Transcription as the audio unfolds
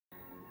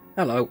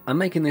Hello, I'm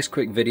making this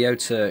quick video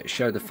to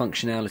show the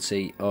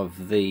functionality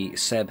of the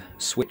SEB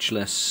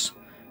Switchless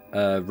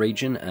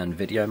region and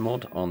video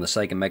mod on the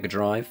Sega Mega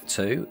Drive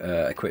 2,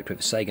 equipped with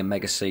a Sega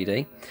Mega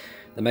CD.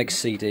 The Mega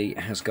CD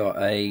has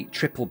got a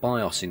triple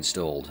BIOS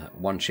installed,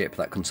 one chip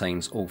that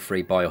contains all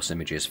three BIOS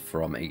images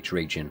from each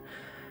region.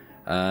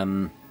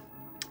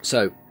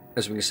 So,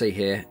 as we can see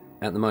here,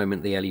 at the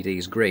moment the LED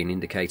is green,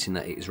 indicating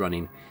that it is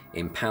running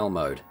in PAL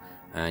mode,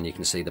 and you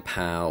can see the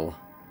PAL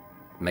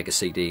Mega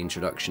CD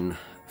introduction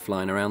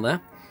flying around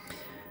there.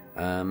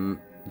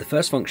 The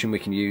first function we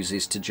can use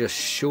is to just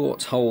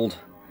short hold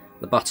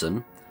the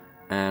button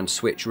and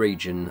switch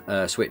video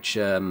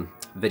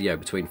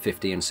between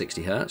 50 and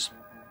 60 Hertz.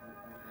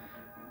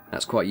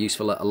 That's quite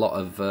useful. A lot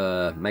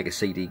of Mega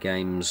CD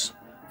games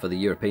for the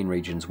European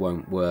regions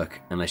won't work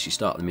unless you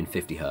start them in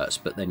 50 Hertz,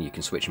 but then you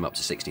can switch them up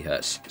to 60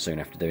 Hertz soon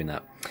after doing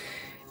that.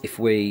 If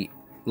we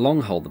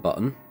long hold the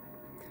button,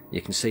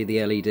 you can see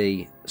the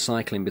LED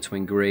cycling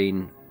between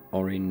green,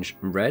 orange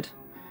and red.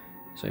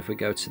 So if we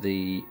go to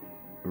the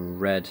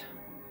red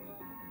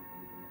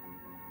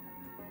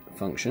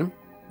function,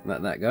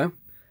 let that go,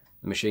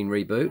 the machine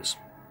reboots,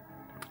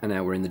 and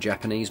now we're in the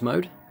Japanese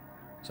mode.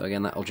 So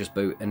again, that'll just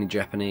boot any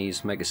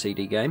Japanese Mega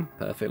CD game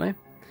perfectly.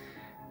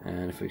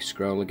 And if we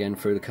scroll again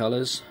through the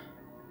colours,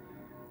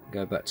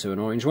 go back to an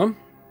orange one,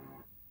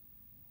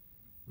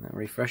 that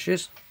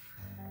refreshes,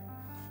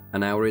 and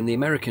now we're in the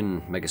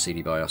American Mega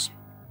CD BIOS.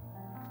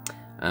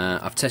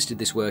 I've tested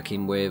this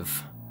working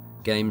with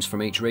games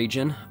from each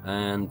region,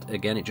 and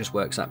again it just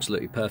works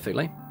absolutely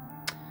perfectly.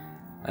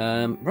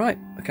 Right,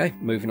 okay,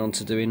 moving on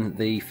to doing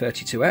the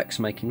 32X,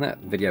 making that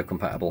video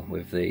compatible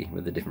with the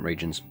different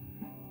regions.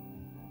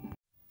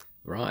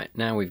 Right,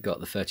 now we've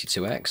got the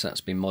 32X, that's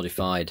been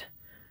modified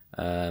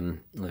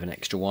with an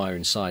extra wire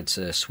inside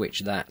to switch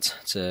that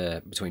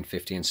to between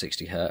 50 and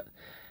 60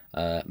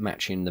 Hz,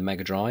 matching the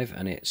Mega Drive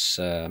and its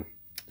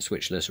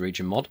switchless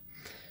region mod.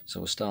 So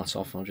we'll start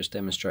off, I'll just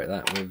demonstrate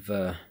that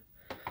with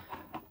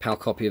PAL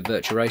copy of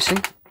Virtua Racing.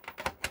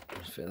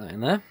 Just fit that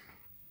in there.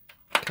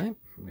 Okay,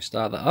 we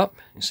start that up.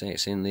 You see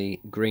it's in the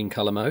green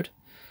colour mode,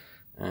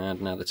 and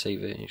now the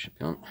TV should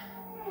be on.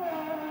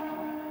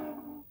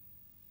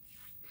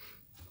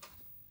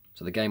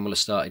 So the game will have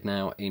started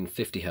now in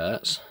 50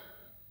 Hertz.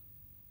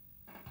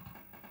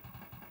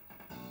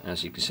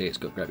 As you can see, it's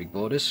got great big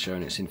borders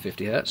showing it's in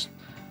 50 Hertz.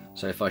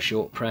 So if I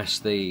short press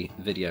the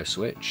video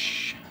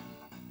switch,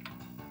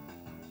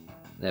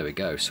 there we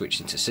go, switched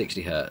into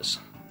 60 Hertz.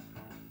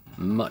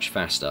 Much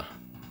faster.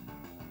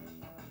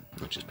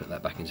 I'll just put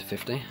that back into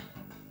 50.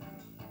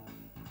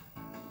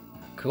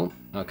 Cool,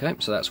 okay,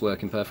 so that's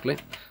working perfectly.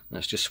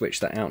 Let's just switch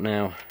that out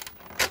now.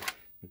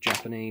 The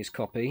Japanese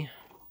copy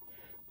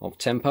of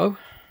Tempo.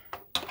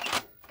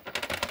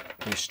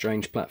 A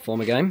strange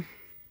platformer game.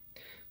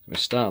 So we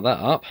start that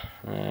up,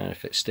 and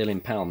if it's still in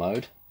PAL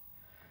mode,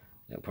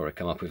 it'll probably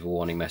come up with a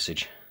warning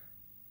message.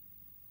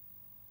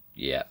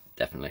 Yeah,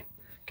 definitely.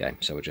 Okay,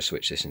 so we'll just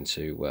switch this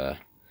into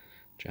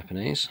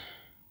Japanese.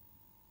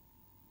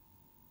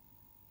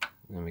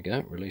 There we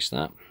go, release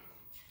that.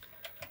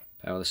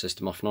 Power the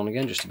system off and on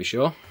again, just to be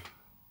sure.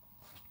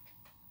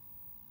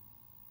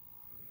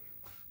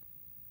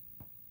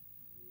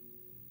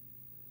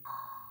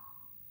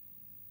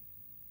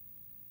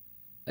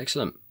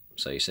 Excellent.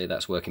 So you see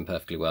that's working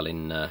perfectly well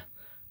in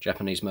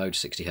Japanese mode,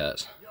 60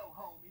 Hertz.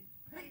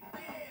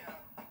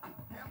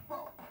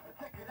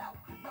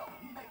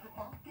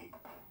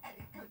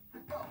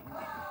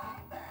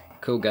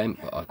 Cool game,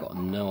 but I've got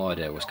no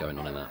idea what's going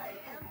on in that.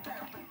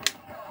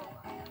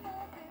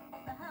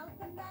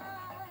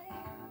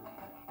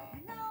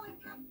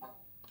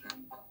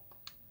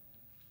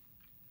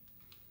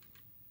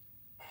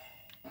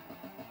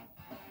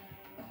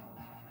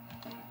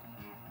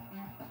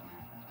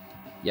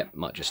 Yep,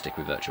 might just stick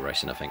with Virtua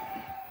Racing, I think.